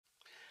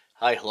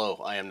Hi,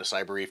 hello, I am the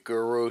Cyber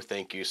Guru.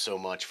 Thank you so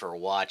much for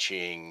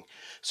watching.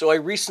 So I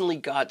recently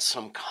got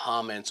some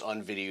comments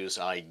on videos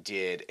I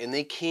did, and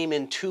they came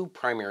in two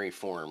primary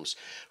forms.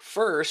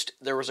 First,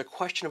 there was a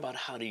question about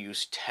how to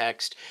use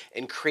text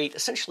and create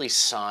essentially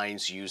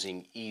signs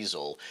using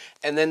easel.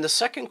 And then the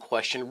second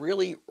question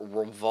really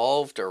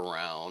revolved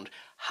around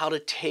how to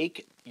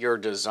take your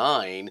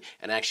design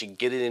and actually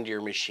get it into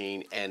your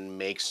machine and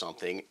make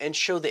something and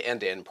show the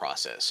end-to-end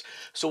process.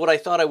 So what I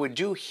thought I would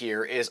do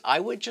here is I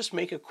would just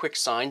make a quick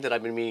sign that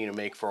I've been meaning to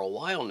make for a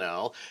while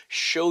now,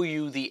 show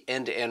you the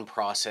end-to-end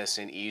process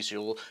in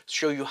Easel,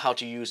 show you how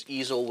to use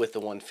Easel with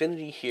the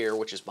onefinity here,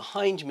 which is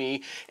behind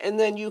me, and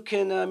then you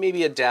can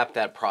maybe adapt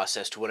that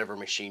process to whatever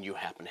machine you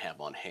happen to have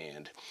on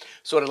hand.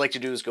 So what I'd like to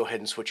do is go ahead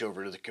and switch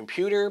over to the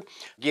computer,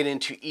 get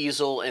into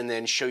Easel, and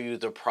then show you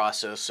the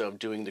process of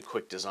doing the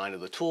quick design of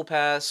the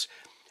toolpath,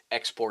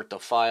 export the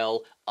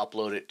file,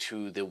 upload it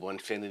to the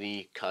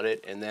onefinity, cut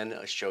it, and then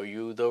show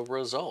you the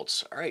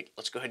results. All right,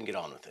 let's go ahead and get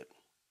on with it.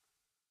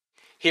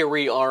 Here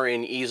we are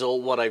in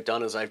Easel. What I've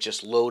done is I've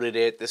just loaded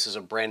it. This is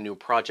a brand new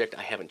project.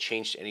 I haven't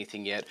changed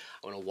anything yet.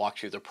 I'm going to walk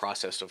through the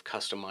process of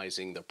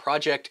customizing the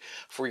project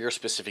for your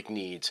specific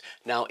needs.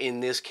 Now in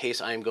this case,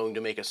 I'm going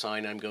to make a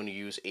sign. I'm going to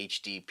use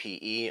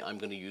HDPE. I'm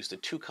going to use the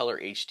two-color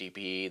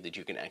HDPE that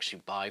you can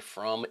actually buy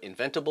from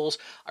Inventables.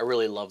 I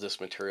really love this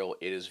material.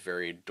 It is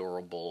very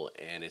durable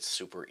and it's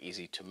super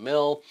easy to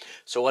mill.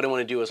 So what I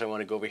want to do is I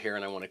want to go over here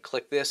and I want to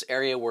click this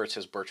area where it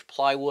says birch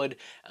plywood,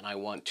 and I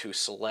want to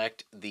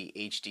select the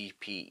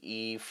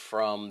HDPE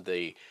from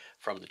the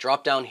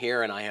drop down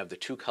here, and I have the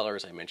two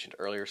colors I mentioned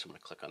earlier, so I'm going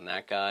to click on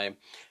that guy.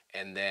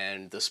 And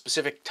then the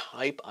specific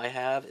type I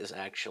have is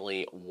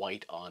actually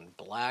white on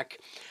black.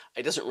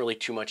 It doesn't really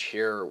too much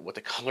here what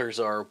the colors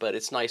are, but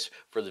it's nice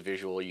for the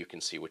visual. You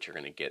can see what you're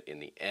going to get in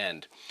the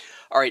end.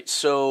 All right,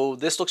 so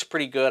this looks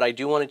pretty good. I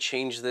do want to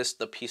change this.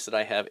 The piece that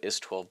I have is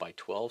 12 by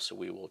 12, so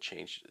we will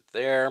change it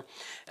there.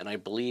 And I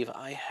believe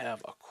I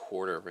have a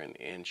 1/4 of an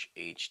inch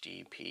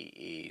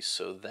HDPE,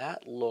 so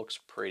that looks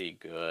pretty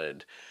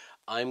good.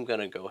 I'm going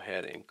to go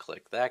ahead and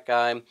click that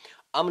guy.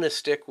 I'm going to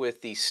stick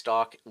with the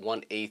stock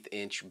 1/8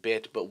 inch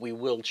bit, but we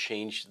will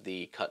change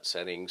the cut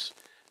settings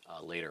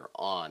later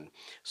on.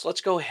 So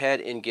let's go ahead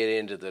and get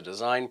into the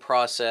design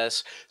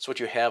process. So what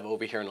you have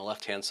over here on the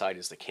left hand side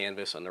is the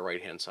canvas, on the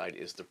right hand side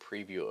is the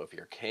preview of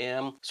your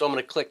cam. So I'm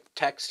going to click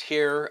text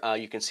here.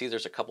 You can see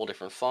there's a couple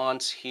different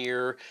fonts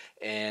here,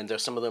 and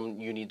there's some of them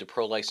you need the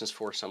pro license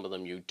for, some of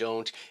them you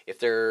don't. If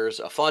there's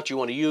a font you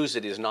want to use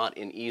that is not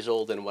in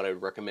Easel, then what I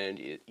would recommend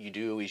you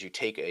do is you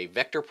take a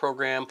vector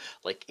program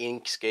like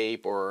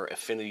Inkscape or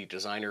Affinity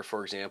Designer,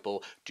 for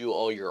example, do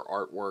all your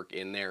artwork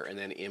in there, and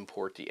then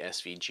import the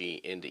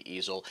SVG into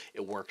Easel.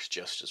 It works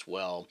just as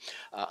well.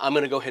 I'm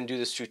going to go ahead and do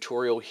this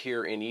tutorial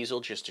here in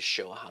Easel just to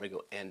show how to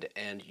go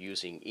end-to-end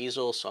using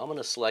Easel. So I'm going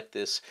to select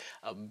this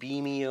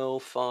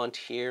Beamio font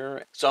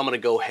here. So I'm going to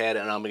go ahead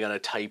and I'm going to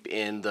type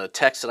in the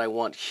text that I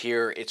want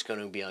here. It's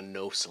going to be a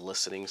no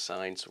soliciting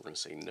sign. So we're going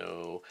to say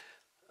no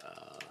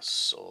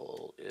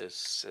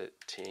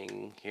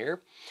soliciting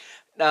here.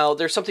 Now,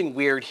 there's something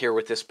weird here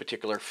with this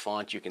particular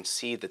font. You can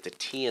see that the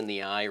T and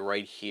the I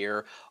right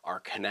here are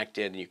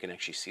connected, and you can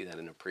actually see that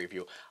in a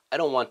preview. I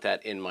don't want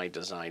that in my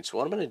design, so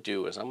what I'm going to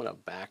do is I'm going to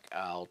back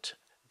out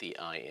the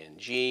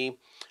ing.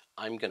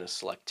 I'm going to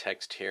select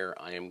text here.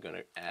 I am going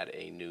to add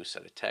a new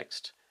set of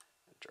text,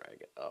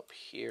 drag it up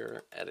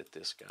here, edit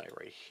this guy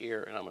right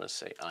here, and I'm going to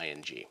say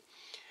ing.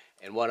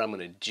 And what I'm going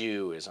to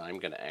do is I'm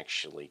going to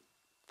actually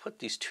put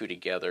these two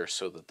together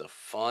so that the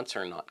fonts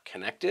are not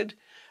connected.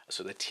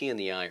 So the T and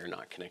the I are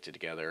not connected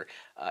together.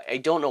 I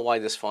don't know why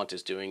this font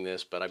is doing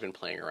this, but I've been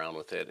playing around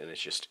with it, and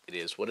it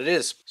is what it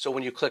is. So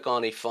when you click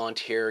on a font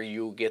here,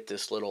 you get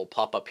this little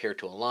pop-up here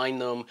to align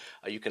them.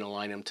 You can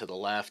align them to the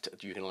left,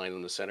 you can align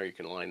them to the center, you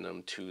can align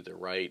them to the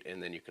right,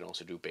 and then you can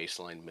also do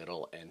baseline,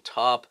 middle, and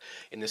top.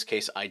 In this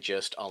case, I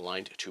just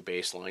aligned to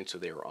baseline, so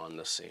they were on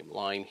the same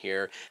line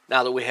here.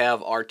 Now that we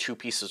have our two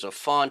pieces of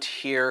font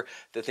here,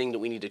 the thing that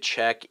we need to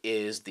check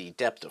is the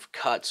depth of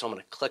cut. So I'm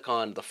going to click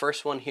on the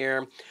first one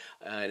here,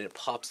 and it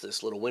pops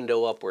this little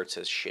window up where it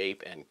says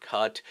shape and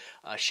cut.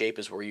 Shape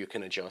is where you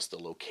can adjust the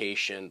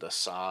location, the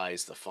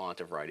size, the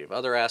font, a variety of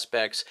other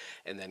aspects,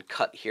 and then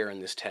cut here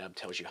in this tab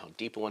tells you how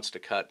deep it wants to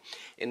cut.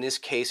 In this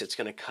case, it's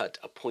going to cut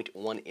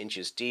 0.1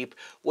 inches deep,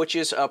 which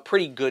is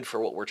pretty good for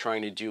what we're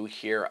trying to do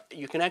here.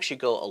 You can actually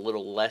go a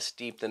little less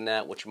deep than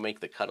that, which will make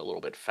the cut a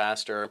little bit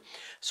faster.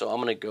 So I'm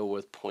going to go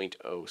with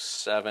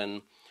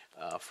 0.07.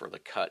 For the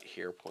cut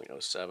here,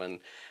 0.07,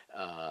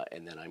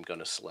 and then I'm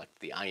going to select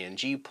the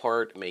ing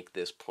part, make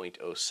this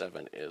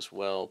 0.07 as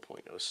well,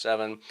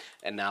 0.07,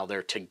 and now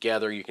they're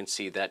together. You can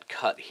see that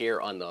cut here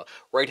on the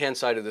right hand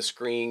side of the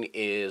screen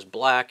is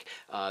black.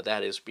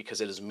 That is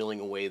because it is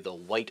milling away the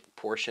white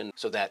portion,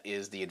 so that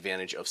is the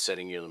advantage of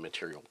setting your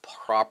material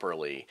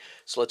properly.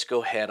 So let's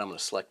go ahead, I'm going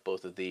to select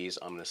both of these,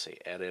 I'm going to say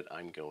edit,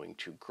 I'm going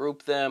to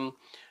group them.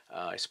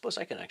 I suppose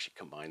I can actually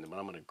combine them, but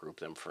I'm going to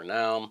group them for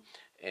now.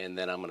 And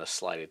then I'm going to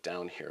slide it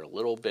down here a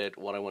little bit.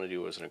 What I want to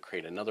do is I'm going to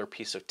create another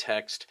piece of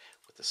text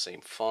with the same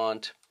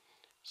font.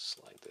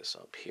 slide this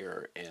up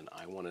here, and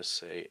I want to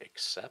say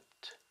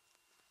accept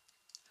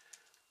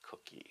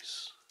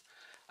cookies.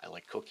 I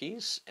like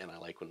cookies, and I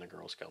like when the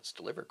Girl Scouts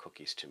deliver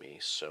cookies to me,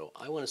 so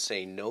I want to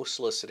say no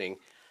soliciting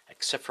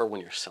except for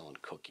when you're selling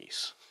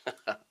cookies.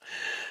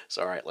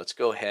 So all right, let's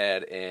go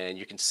ahead, and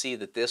you can see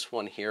that this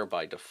one here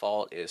by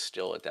default is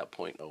still at that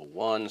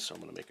 0.01, so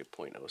I'm going to make it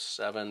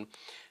 0.07.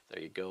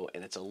 There you go,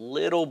 and it's a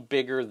little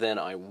bigger than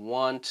I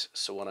want,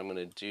 so what I'm going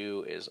to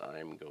do is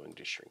I'm going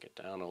to shrink it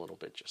down a little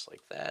bit just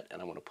like that,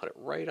 and I'm going to put it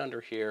right under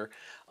here,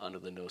 under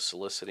the no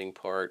soliciting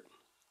part.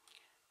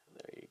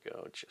 There you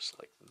go, just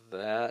like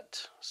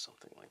that,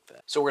 something like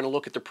that. So we're going to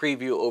look at the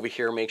preview over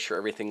here, make sure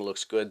everything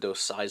looks good, those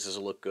sizes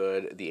look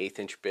good. The 1/8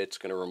 inch bit's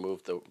going to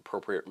remove the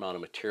appropriate amount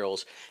of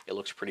materials. It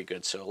looks pretty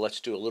good. So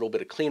let's do a little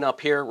bit of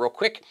cleanup here real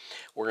quick.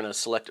 We're going to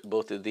select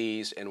both of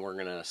these, and we're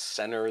going to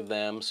center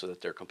them so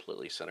that they're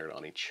completely centered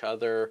on each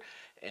other.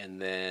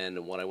 And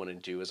then what I want to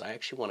do is I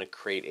actually want to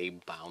create a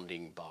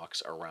bounding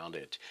box around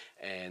it.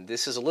 And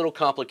this is a little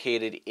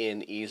complicated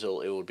in Easel.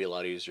 It would be a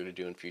lot easier to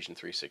do in Fusion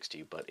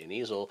 360, but in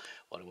Easel,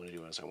 what I want to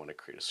do is I want to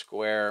create a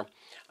square.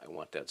 I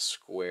want that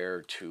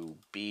square to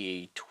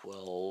be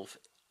 12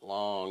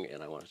 long,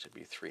 and I want it to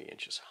be 3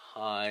 inches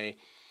high.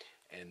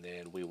 And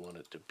then we want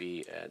it to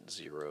be at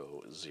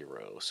 0,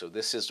 0. So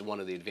this is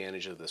one of the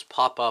advantages of this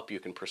pop-up. You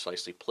can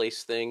precisely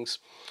place things.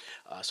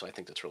 So I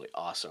think that's really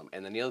awesome.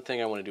 And then the other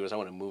thing I want to do is I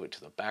want to move it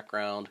to the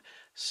background,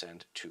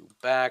 send to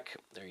back.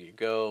 There you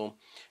go.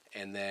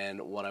 And then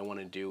what I want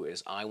to do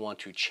is I want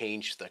to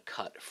change the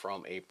cut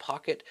from a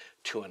pocket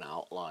to an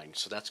outline.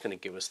 So that's going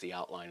to give us the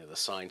outline of the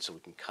sign so we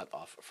can cut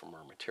off from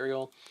our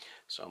material.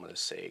 So I'm going to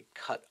say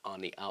cut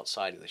on the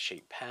outside of the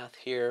shape path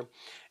here,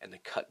 and the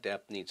cut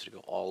depth needs to go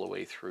all the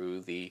way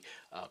through the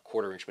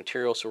 1/4 inch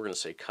material. So we're going to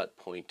say cut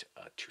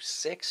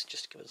 0.26,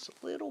 just to give us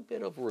a little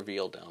bit of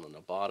reveal down on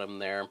the bottom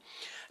there.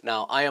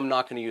 Now I am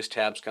not going to use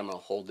tabs because I'm going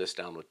to hold this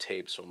down with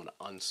tape, so I'm going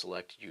to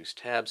unselect use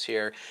tabs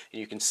here.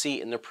 And you can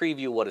see in the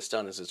preview what it's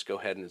done is it's go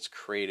ahead and it's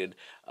created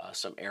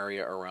some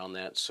area around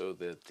that so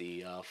that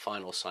the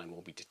final sign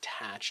will be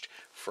detached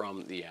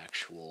from the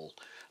actual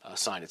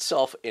sign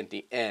itself in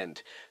the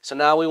end. So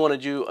now we want to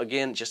do,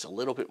 again, just a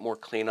little bit more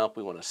cleanup.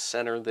 We want to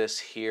center this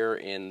here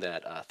in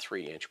that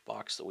 3-inch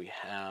box that we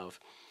have.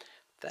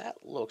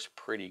 That looks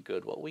pretty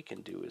good. What we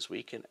can do is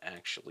we can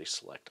actually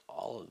select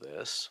all of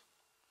this,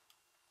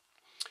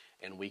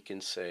 and we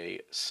can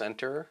say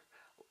center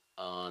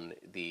on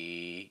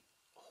the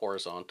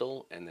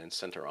horizontal and then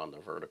center on the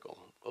vertical.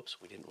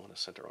 Oops, we didn't want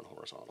to center on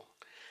horizontal.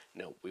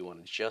 No, we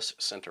want to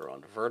just center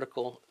on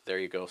vertical. There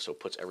you go, so it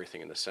puts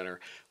everything in the center.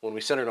 When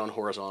we centered on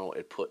horizontal,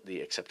 it put the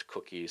accept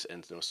cookies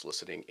and no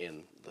soliciting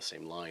in the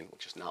same line,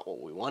 which is not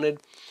what we wanted.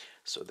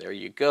 So there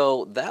you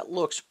go. That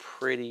looks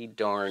pretty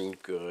darn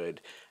good.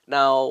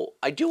 Now,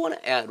 I do want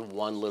to add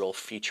one little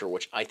feature,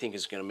 which I think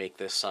is going to make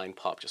this sign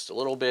pop just a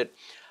little bit.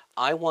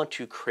 I want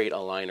to create a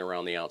line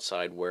around the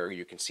outside where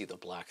you can see the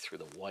black through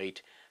the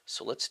white.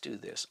 So let's do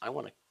this. I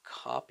want to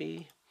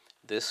copy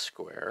this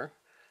square.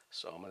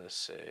 So I'm going to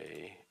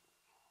say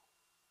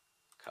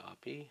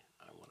copy.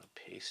 I want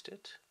to paste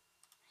it.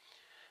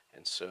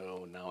 And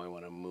so now I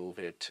want to move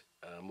it,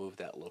 move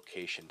that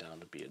location down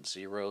to be at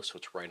 0, so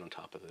it's right on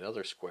top of the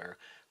other square.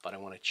 But I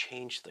want to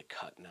change the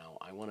cut now.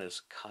 I want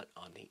to cut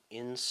on the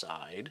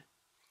inside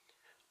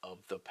of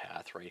the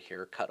path right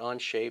here. Cut on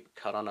shape,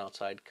 cut on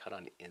outside, cut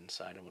on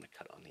inside. I want to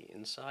cut on the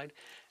inside,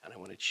 and I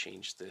want to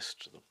change this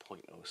to the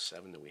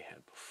 0.07 that we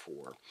had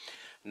before.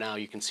 Now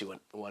you can see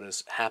what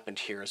has happened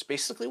here is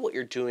basically what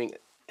you're doing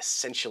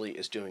essentially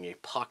is doing a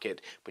pocket,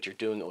 but you're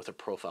doing it with a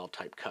profile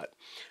type cut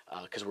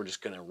because we're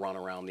just going to run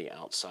around the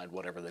outside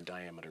whatever the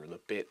diameter of the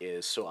bit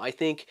is. So I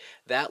think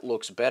that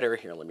looks better.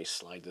 Here, let me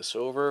slide this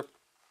over.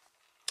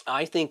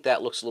 I think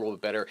that looks a little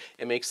bit better.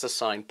 It makes the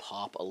sign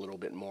pop a little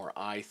bit more,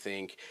 I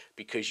think,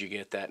 because you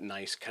get that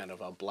nice kind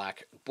of a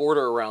black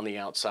border around the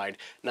outside.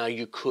 Now,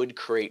 you could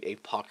create a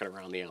pocket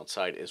around the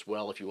outside as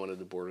well if you wanted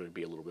the border to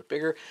be a little bit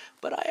bigger,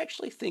 but I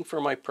actually think for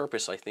my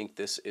purpose, I think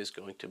this is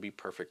going to be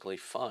perfectly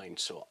fine.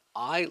 So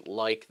I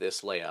like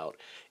this layout.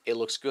 It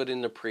looks good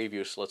in the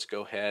preview, so let's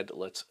go ahead,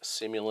 let's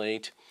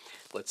simulate.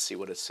 Let's see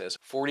what it says.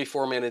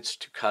 44 minutes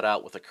to cut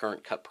out with the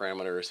current cut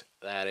parameters.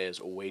 That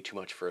is way too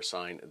much for a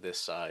sign this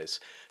size.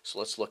 So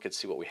let's look and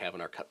see what we have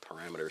in our cut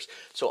parameters.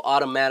 So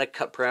automatic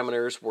cut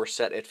parameters were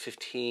set at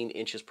 15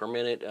 inches per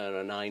minute,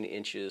 9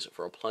 inches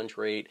for a plunge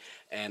rate,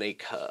 and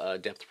a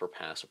depth per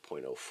pass of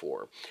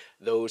 0.04.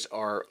 Those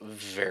are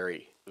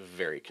very,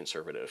 very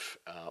conservative,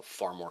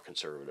 far more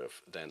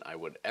conservative than I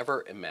would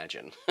ever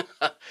imagine.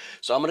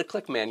 So I'm going to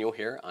click manual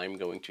here. I'm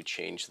going to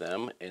change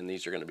them, and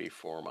these are going to be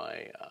for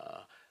my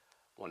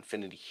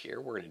onefinity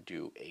here. We're going to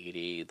do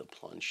 80. The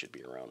plunge should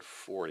be around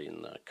 40,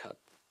 and the cut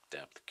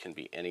depth can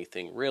be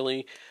anything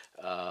really,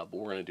 but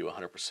we're going to do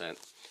 100%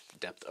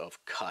 depth of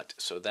cut.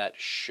 So that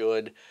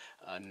should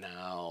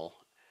now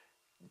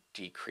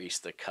decrease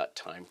the cut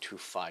time to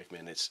 5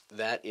 minutes.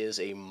 That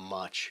is a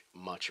much,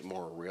 much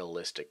more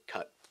realistic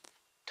cut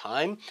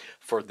time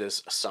for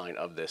this sign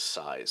of this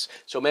size.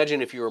 So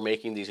imagine if you were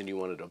making these and you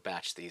wanted to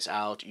batch these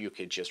out, you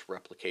could just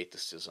replicate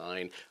this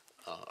design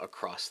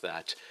across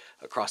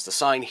the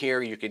sign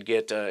here. You could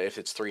get, if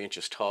it's 3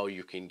 inches tall,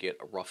 you can get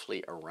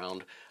roughly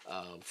around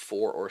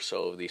 4 or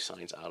so of these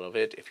signs out of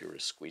it if you were to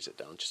squeeze it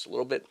down just a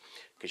little bit,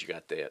 because you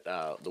got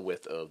the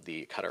width of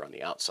the cutter on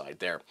the outside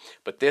there.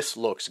 But this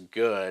looks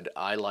good.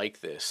 I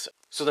like this.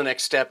 So the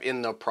next step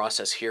in the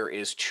process here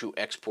is to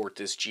export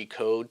this G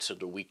code so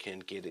that we can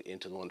get it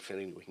into the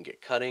Onefinity, we can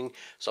get cutting.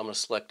 So I'm going to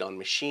select on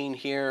machine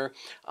here.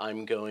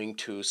 I'm going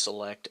to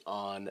select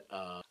on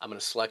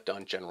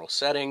general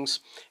settings,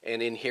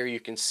 and in here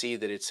you can see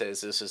that it says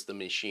this is the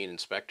machine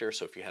inspector.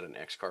 So if you had an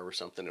x-carve or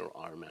something, it will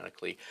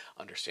automatically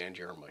understand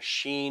your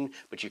machine.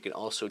 But you can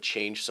also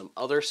change some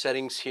other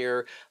settings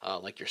here,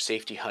 like your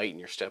safety height and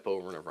your step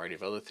over and a variety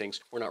of other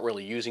things. We're not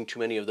really using too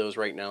many of those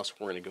right now, so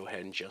we're going to go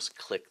ahead and just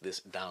click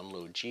this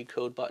download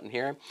G-code button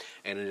here,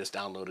 and it has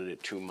downloaded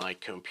it to my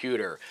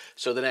computer.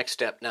 So the next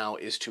step now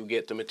is to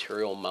get the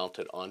material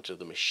mounted onto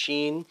the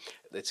machine.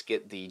 Let's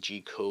get the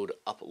G-code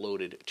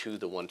uploaded to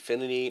the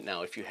Onefinity.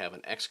 Now, if you have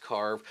an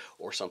x-carve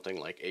or something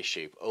like a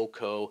shape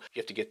OCO, you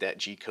have to get that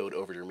G-code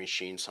over to your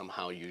machine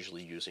somehow,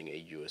 usually using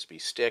a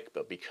USB stick.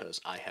 But because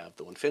I have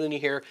the Onefinity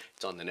here,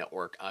 it's on the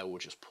network, I will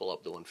just pull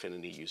up the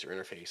Onefinity user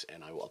interface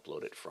and I will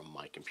upload it from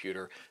my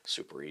computer.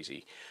 Super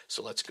easy.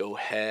 So let's go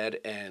ahead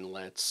and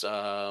let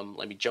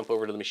me jump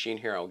over to the machine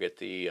here. I'll get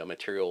the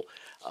material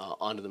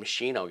onto the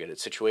machine. I'll get it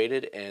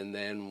situated, and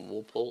then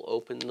we'll pull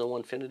open the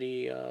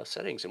Onefinity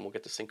settings and we'll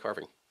get this thing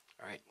carving.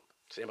 All right,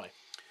 stand by.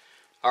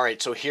 All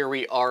right, so here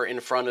we are in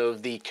front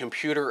of the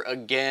computer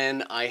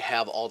again. I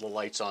have all the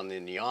lights on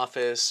in the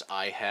office.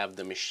 I have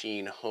the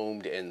machine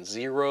homed and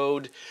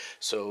zeroed,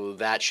 so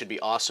that should be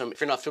awesome.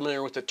 If you're not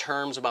familiar with the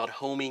terms about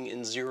homing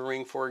and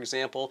zeroing, for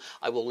example,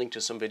 I will link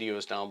to some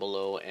videos down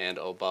below and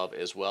above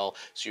as well,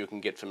 so you can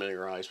get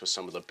familiarized with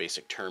some of the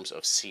basic terms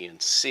of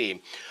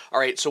CNC. All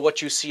right, so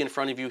what you see in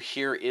front of you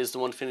here is the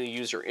Onefinity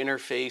user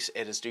interface.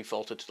 It is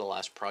defaulted to the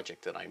last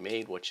project that I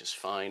made, which is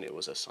fine. It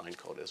was a sign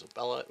called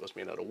Isabella. It was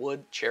made out of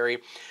wood, cherry,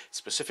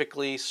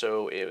 specifically,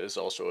 so it is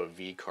also a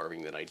V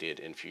carving that I did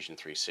in Fusion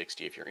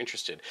 360 if you're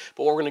interested.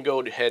 But what we're going to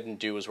go ahead and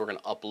do is we're going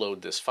to upload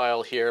this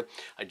file here.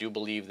 I do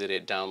believe that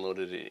it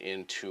downloaded it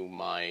into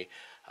my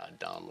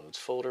downloads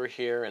folder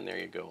here, and there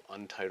you go,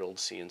 untitled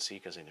CNC,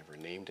 because I never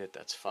named it.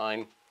 That's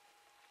fine.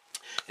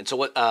 And so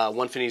what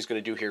Onefinity is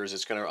going to do here is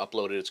it's going to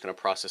upload it, it's going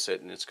to process it,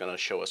 and it's going to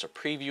show us a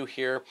preview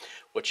here,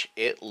 which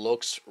it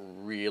looks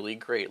really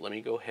great. Let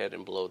me go ahead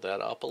and blow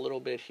that up a little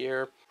bit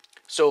here.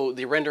 So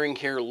the rendering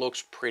here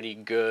looks pretty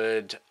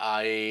good.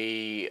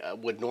 I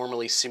would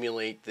normally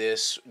simulate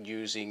this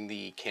using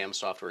the CAM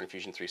software in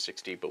Fusion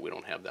 360, but we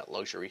don't have that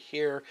luxury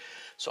here.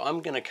 So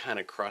I'm going to kind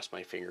of cross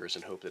my fingers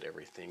and hope that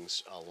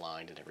everything's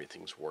aligned and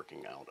everything's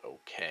working out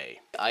okay.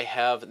 I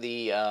have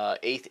the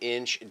 1/8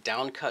 inch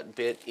downcut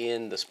bit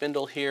in the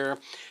spindle here,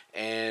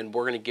 and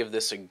we're going to give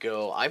this a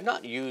go. I've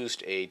not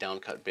used a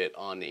downcut bit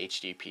on the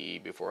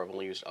HDPE before. I've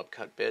only used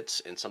upcut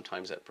bits, and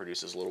sometimes that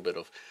produces a little bit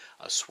of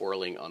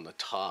swirling on the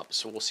top.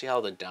 So we'll see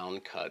how the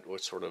downcut,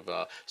 what sort of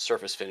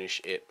surface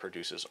finish it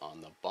produces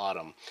on the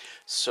bottom.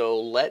 So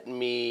let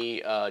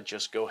me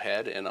just go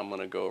ahead, and I'm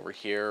going to go over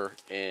here,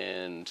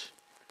 and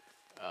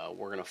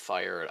we're going to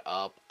fire it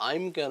up.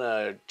 I'm going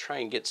to try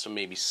and get some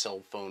maybe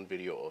cell phone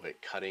video of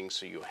it cutting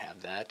so you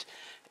have that.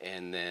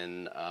 And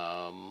then,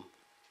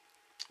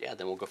 yeah,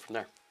 then we'll go from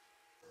there.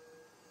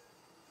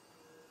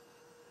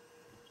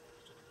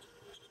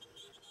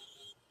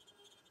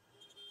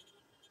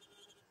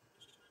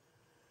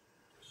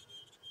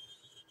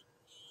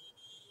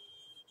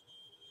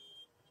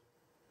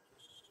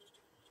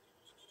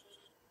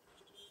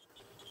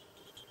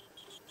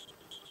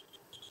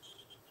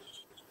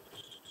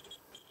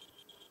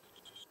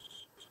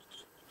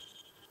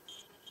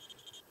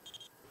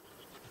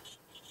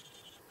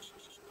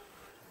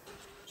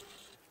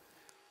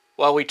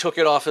 Well, we took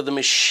it off of the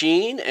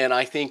machine, and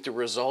I think the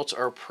results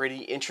are pretty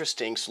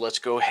interesting. So let's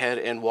go ahead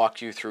and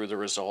walk you through the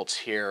results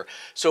here.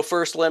 So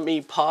first, let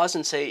me pause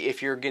and say,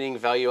 if you're getting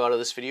value out of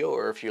this video,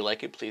 or if you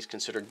like it, please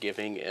consider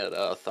giving it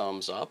a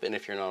thumbs up. And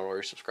if you're not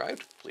already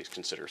subscribed, please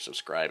consider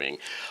subscribing.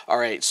 All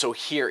right, so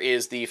here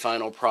is the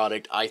final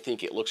product. I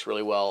think it looks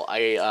really well.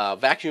 I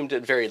vacuumed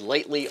it very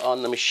lightly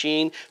on the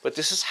machine, but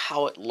this is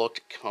how it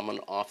looked coming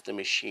off the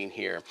machine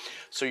here.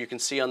 So you can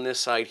see on this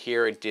side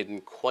here, it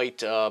didn't quite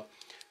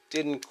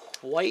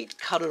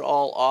cut it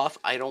all off.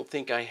 I don't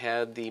think I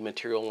had the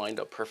material lined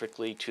up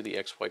perfectly to the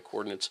XY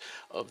coordinates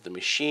of the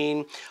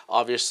machine.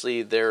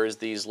 Obviously, there's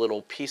these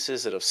little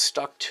pieces that have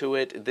stuck to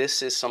it.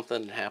 This is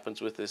something that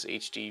happens with this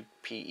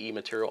HDPE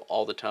material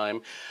all the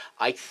time.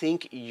 I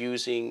think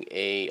using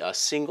a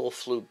single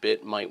flute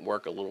bit might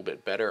work a little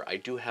bit better. I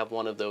do have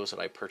one of those that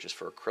I purchased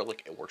for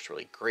acrylic. It works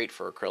really great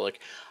for acrylic.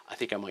 I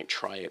think I might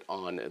try it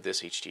on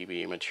this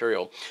HDPE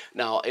material.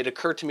 Now, it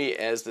occurred to me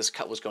as this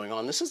cut was going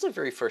on, this is the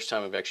very first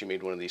time I've actually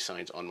made one of these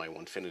signs on my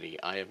onefinity.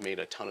 I have made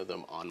a ton of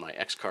them on my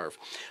x-carve,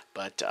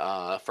 but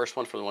first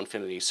one for the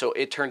onefinity. So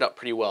it turned out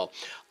pretty well.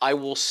 I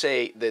will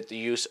say that the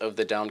use of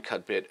the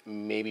downcut bit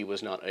maybe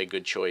was not a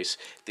good choice.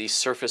 The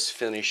surface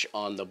finish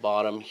on the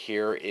bottom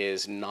here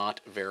is not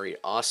very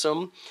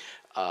awesome.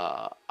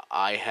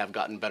 I have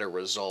gotten better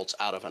results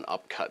out of an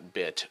upcut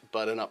bit,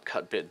 but an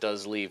upcut bit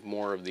does leave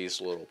more of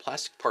these little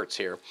plastic parts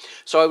here.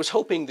 So I was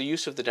hoping the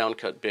use of the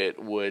downcut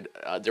bit would,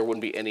 there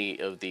wouldn't be any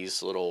of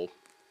these little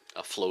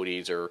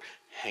floaties or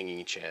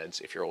hanging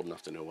chads, if you're old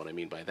enough to know what I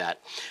mean by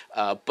that.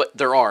 But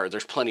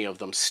there's plenty of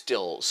them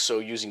still, so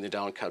using the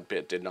downcut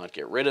bit did not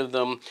get rid of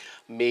them.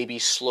 Maybe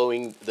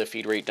slowing the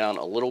feed rate down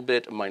a little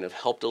bit might have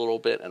helped a little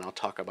bit, and I'll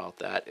talk about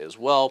that as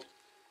well.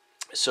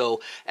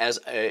 So as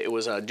it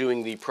was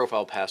doing the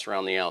profile pass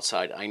around the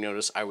outside, I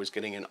noticed I was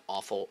getting an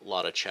awful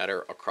lot of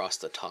chatter across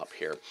the top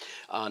here.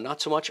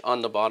 Not so much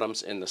on the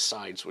bottoms and the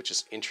sides, which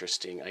is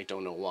interesting. I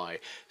don't know why.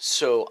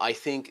 So I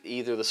think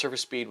either the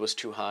surface speed was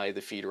too high,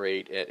 the feed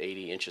rate at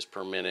 80 inches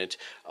per minute,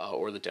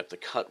 or the depth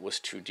of cut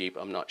was too deep.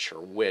 I'm not sure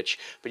which,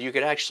 but you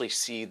could actually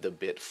see the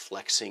bit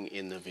flexing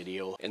in the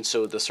video. And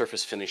so the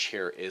surface finish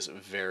here is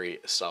very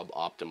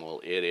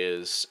suboptimal. It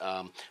is...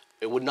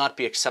 it would not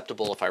be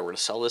acceptable if I were to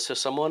sell this to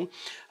someone,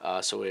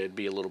 so it'd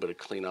be a little bit of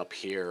cleanup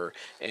here.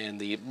 And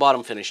the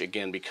bottom finish,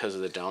 again, because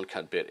of the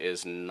downcut bit,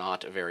 is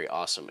not very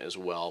awesome as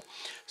well.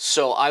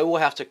 So I will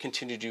have to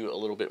continue to do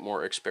a little bit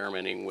more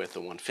experimenting with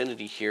the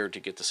onefinity here to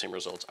get the same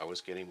results I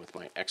was getting with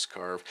my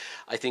x-carve.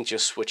 I think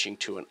just switching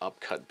to an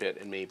upcut bit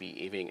and maybe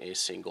even a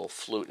single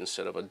flute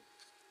instead of a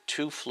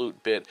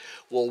 2-flute bit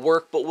will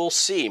work, but we'll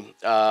see.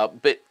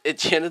 But at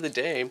the end of the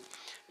day,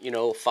 you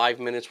know, 5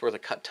 minutes worth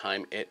of cut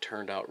time, it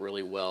turned out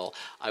really well.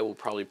 I will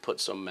probably put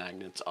some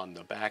magnets on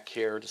the back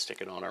here to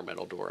stick it on our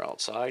metal door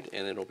outside,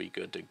 and it'll be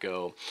good to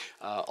go.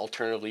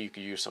 Alternatively, you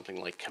could use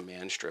something like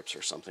command strips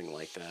or something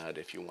like that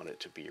if you want it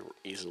to be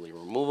easily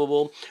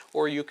removable,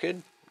 or you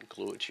could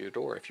glue it to your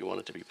door if you want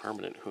it to be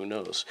permanent, who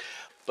knows.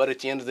 But at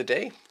the end of the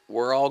day,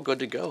 we're all good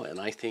to go, and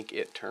I think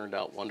it turned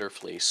out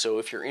wonderfully. So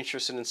if you're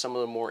interested in some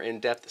of the more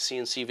in-depth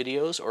CNC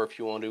videos, or if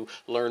you want to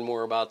learn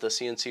more about the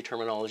CNC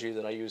terminology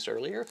that I used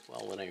earlier,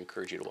 well, then I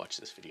encourage you to watch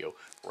this video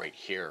right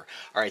here.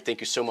 All right, thank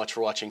you so much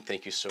for watching.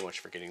 Thank you so much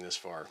for getting this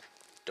far.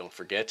 Don't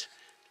forget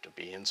to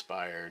be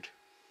inspired.